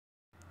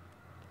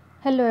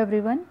Hello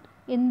everyone.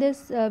 In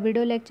this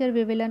video lecture,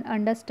 we will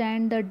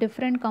understand the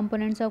different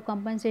components of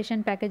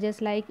compensation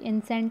packages like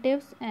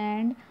incentives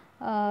and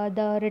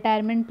the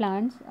retirement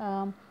plans.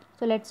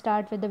 So let's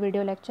start with the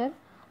video lecture.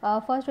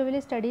 First, we will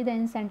study the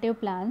incentive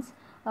plans.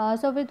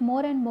 So with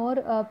more and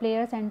more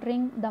players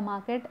entering the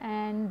market,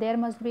 and there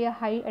must be a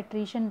high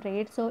attrition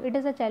rate. So it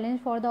is a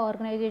challenge for the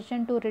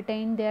organization to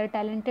retain their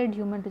talented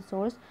human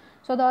resource.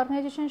 So the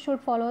organization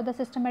should follow the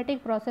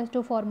systematic process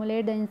to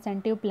formulate the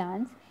incentive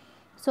plans.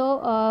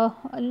 So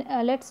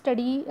let's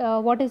study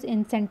what is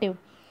incentive.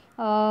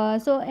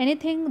 So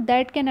anything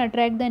that can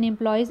attract the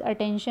employee's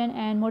attention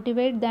and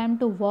motivate them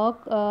to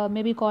work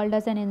may be called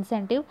as an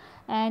incentive.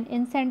 And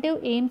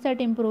incentive aims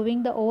at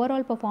improving the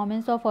overall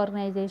performance of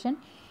organization.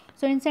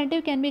 So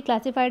incentive can be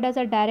classified as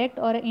a direct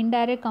or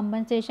indirect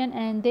compensation,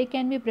 and they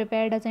can be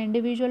prepared as an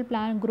individual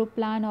plan, group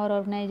plan, or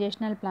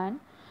organizational plan.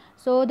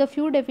 So the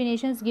few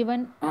definitions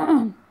given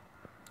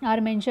are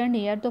mentioned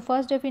here. The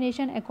first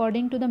definition,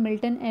 according to the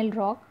Milton L.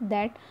 Rock,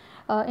 that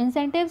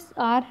incentives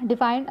are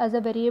defined as a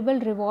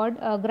variable reward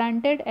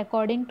granted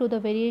according to the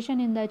variation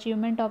in the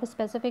achievement of a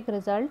specific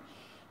result.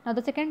 Now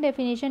the second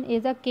definition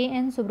is a K.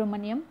 N.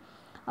 Subramaniam.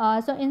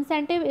 So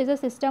incentive is a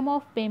system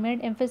of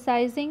payment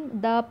emphasizing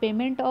the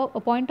payment of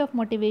a point of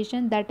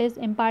motivation, that is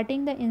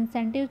imparting the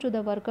incentive to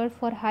the worker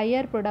for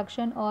higher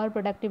production or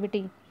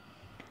productivity.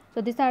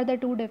 So these are the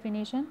two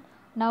definitions.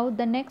 Now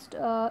the next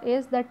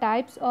is the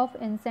types of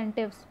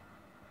incentives.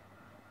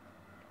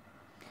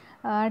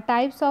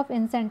 Types of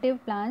incentive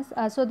plans.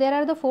 So there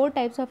are the four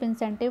types of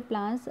incentive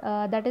plans.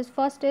 That is,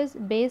 first is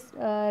base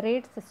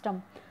rate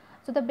system.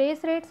 So the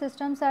base rate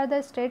systems are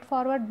the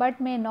straightforward but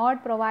may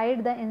not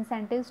provide the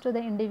incentives to the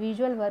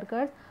individual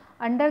workers.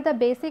 Under the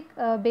basic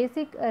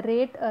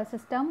rate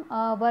system,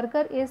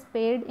 worker is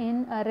paid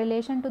in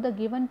relation to the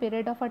given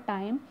period of a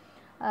time,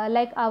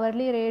 like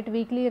hourly rate,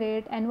 weekly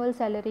rate, annual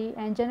salary,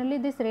 and generally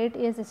this rate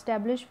is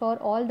established for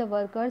all the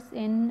workers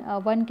in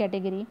one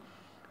category.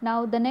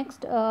 Now the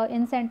next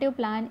incentive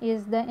plan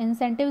is the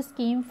incentive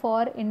scheme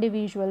for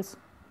individuals.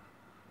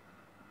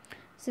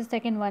 This is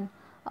second one.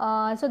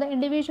 So the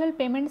individual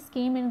payment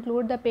scheme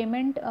include the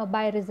payment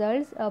by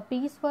results,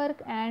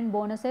 piecework and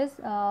bonuses,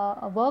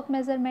 work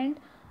measurement,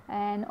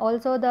 and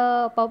also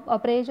the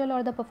appraisal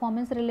or the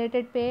performance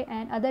related pay.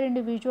 And other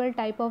individual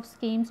type of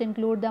schemes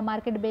include the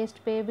market based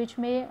pay, which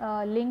may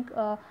link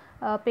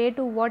pay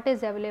to what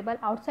is available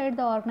outside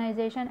the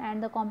organization,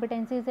 and the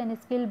competencies and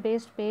skill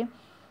based pay,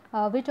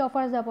 which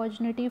offers the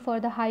opportunity for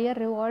the higher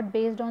reward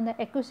based on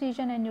the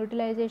acquisition and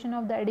utilization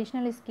of the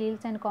additional skills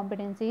and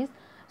competencies.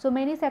 So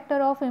many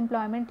sector of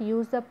employment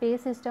use the pay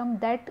system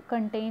that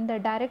contain the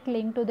direct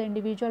link to the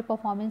individual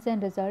performance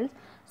and results.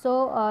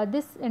 So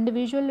this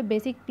individual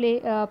basic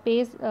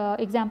pays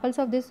examples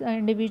of this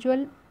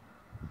individual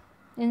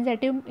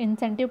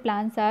incentive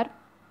plans are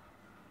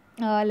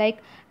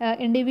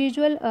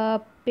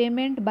individual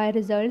payment by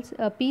results,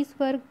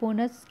 piecework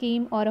bonus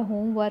scheme or a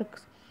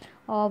homework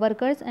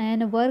workers,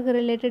 and work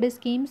related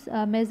schemes,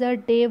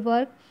 measured day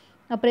work,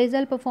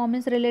 appraisal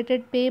performance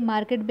related pay,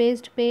 market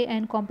based pay,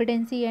 and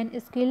competency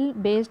and skill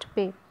based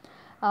pay.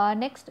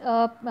 Next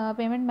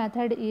payment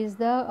method is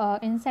the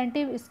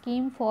incentive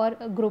scheme for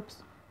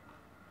groups.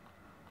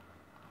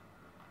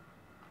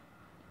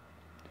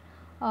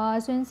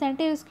 So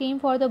incentive scheme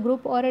for the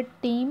group or a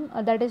team,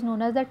 that is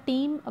known as the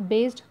team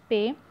based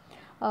pay.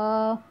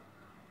 Uh,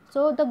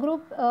 so the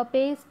group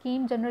pay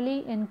scheme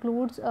generally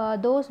includes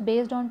those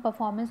based on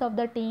performance of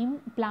the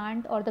team,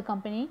 plant, or the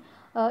company.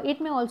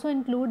 It may also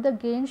include the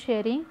gain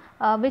sharing,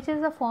 which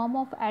is a form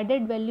of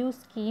added value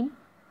scheme,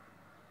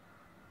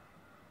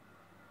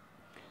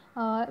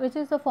 which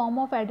is the form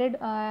of added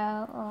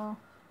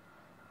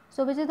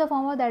which is the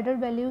form of the added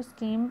value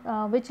scheme,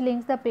 which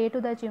links the pay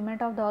to the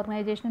achievement of the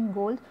organization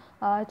goals.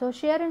 So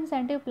share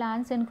incentive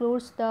plans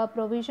includes the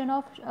provision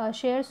of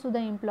shares to the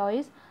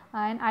employees,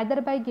 and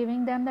either by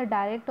giving them the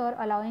direct or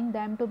allowing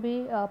them to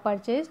be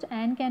purchased,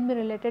 and can be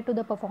related to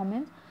the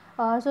performance.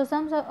 So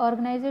some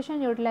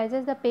organization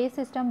utilizes the pay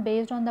system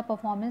based on the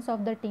performance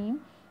of the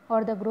team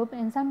or the group,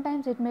 and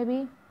sometimes it may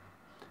be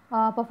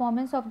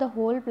performance of the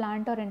whole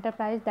plant or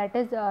enterprise that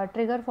is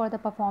trigger for the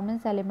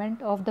performance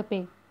element of the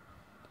pay.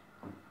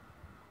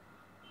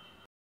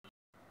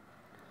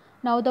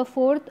 Now the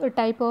fourth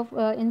type of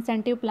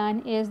incentive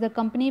plan is the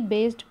company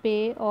based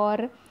pay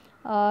or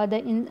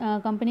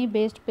company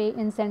based pay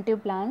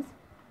incentive plans.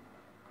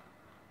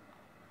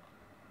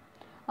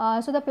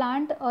 So the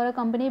plant or a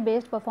company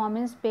based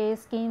performance pay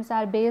schemes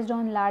are based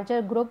on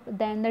larger group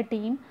than the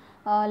team,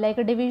 like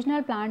a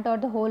divisional plant or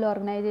the whole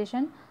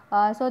organization.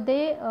 So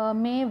they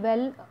may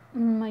well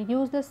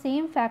use the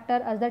same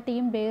factor as the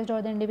team based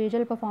or the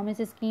individual performance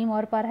scheme,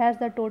 or perhaps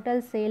the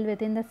total sale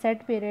within the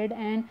set period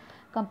and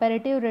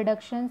comparative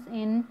reductions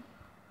in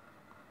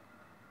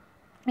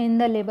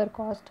the labor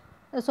cost.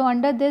 So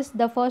under this,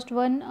 the first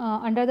one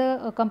under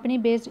the company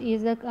based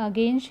is the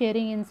gain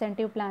sharing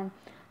incentive plan.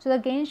 So the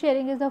gain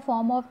sharing is the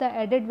form of the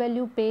added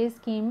value pay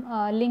scheme,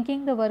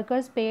 linking the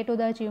workers pay to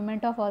the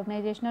achievement of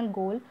organizational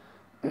goal.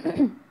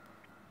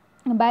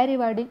 by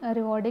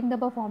rewarding the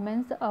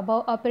performance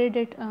above a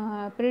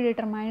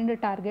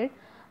predetermined target.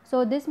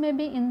 So this may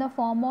be in the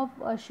form of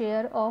a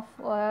share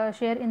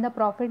in the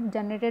profit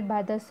generated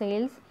by the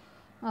sales,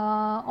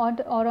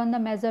 or on the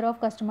measure of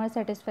customer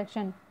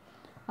satisfaction.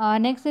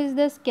 Next is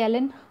the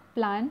Skelen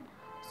plan.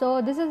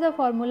 So this is the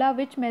formula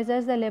which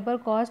measures the labor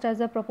cost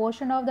as a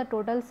proportion of the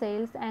total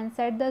sales and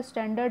set the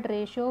standard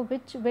ratio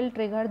which will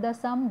trigger the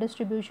sum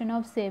distribution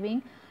of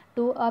saving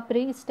to a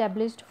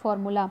pre-established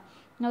formula.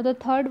 Now the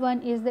third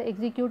one is the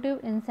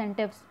executive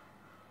incentives.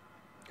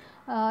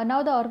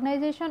 Now the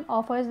organization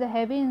offers the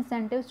heavy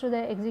incentives to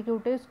the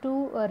executives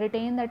to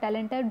retain the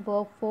talented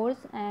workforce,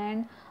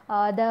 and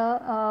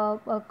the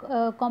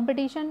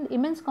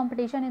immense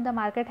competition in the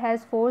market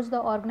has forced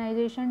the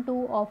organization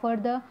to offer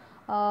the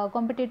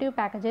competitive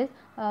packages.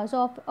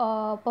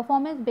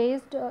 Performance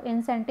based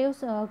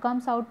incentives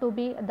comes out to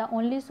be the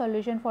only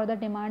solution for the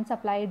demand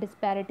supply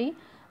disparity.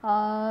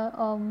 Uh,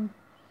 um,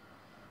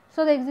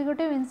 so the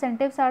executive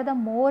incentives are the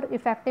more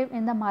effective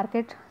in the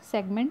market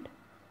segment.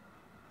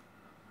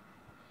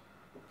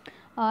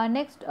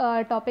 Next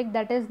topic,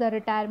 that is the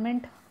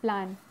retirement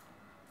plan.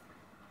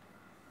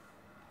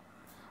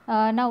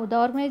 Now the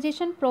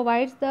organization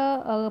provides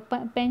the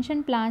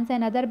pension plans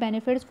and other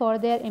benefits for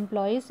their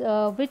employees,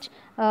 which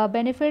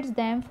benefits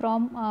them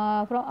from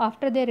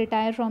after they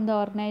retire from the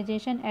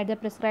organization at the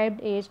prescribed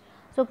age.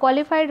 So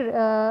qualified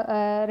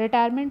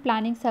retirement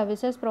planning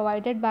services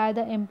provided by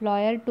the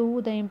employer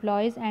to the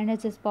employees and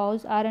his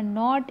spouse are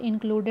not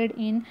included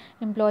in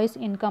employees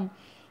income.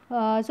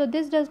 So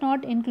this does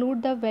not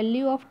include the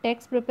value of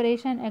tax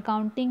preparation,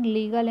 accounting,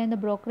 legal and the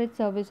brokerage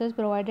services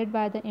provided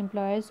by the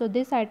employers. So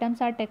these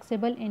items are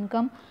taxable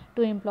income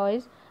to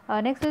employees.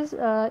 Next is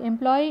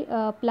employee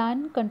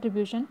plan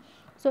contribution.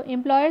 So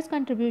employer's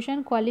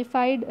contribution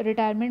qualified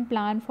retirement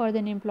plan for the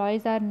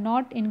employees are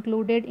not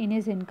included in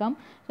his income.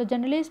 So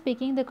generally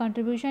speaking, the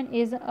contribution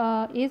is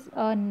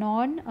a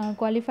non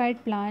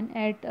qualified plan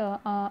at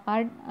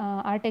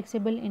our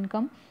taxable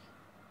income.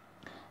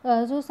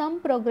 So some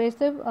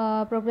progressive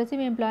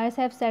employers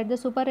have set the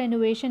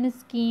superannuation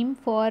scheme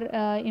for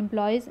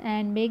employees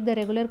and make the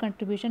regular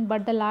contribution,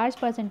 but the large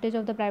percentage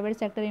of the private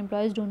sector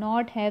employees do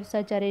not have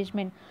such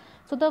arrangement.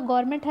 So the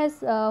government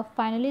has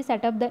finally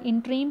set up the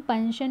Interim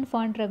Pension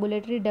Fund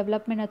Regulatory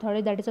Development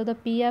Authority, that is of the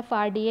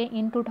PFRDA,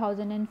 in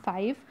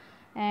 2005,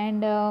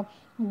 and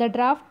the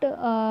draft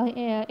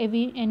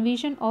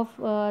envisions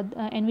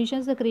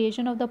the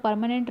creation of the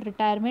permanent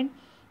retirement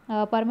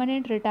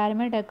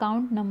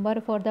account number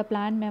for the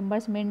plan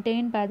members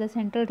maintained by the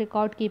Central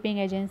Record Keeping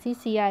Agency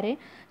 (CRA).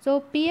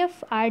 So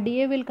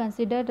PFRDA will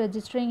consider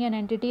registering an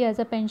entity as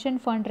a pension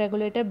fund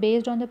regulator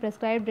based on the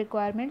prescribed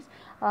requirements,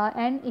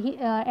 and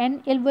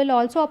it will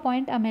also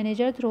appoint a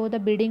manager through the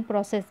bidding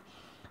process.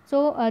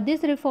 So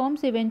these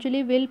reforms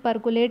eventually will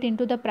percolate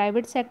into the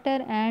private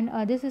sector, and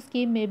this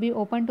scheme may be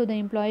open to the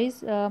employees,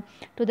 to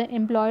the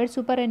employer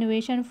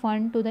superannuation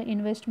fund, to the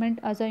investment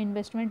as an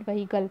investment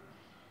vehicle.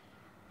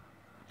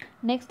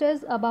 Next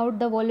is about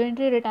the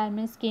voluntary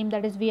retirement scheme,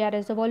 that is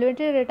VRS. The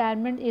voluntary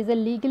retirement is a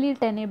legally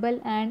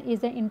tenable and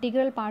is an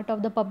integral part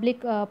of the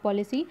public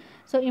policy.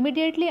 So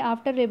immediately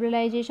after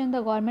liberalization,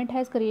 the government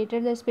has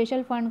created the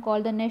special fund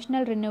called the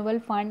National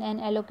Renewal Fund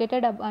and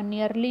allocated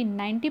nearly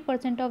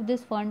 90% of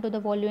this fund to the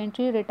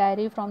voluntary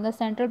retiree from the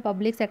central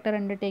public sector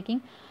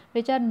undertaking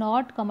which are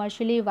not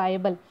commercially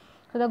viable.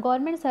 So the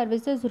government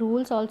services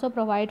rules also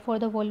provide for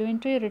the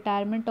voluntary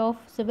retirement of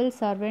civil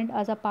servant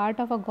as a part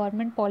of a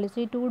government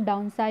policy to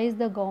downsize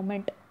the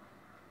government.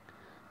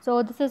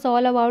 So this is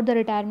all about the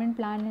retirement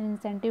plan and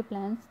incentive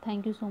plans.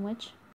 Thank you so much.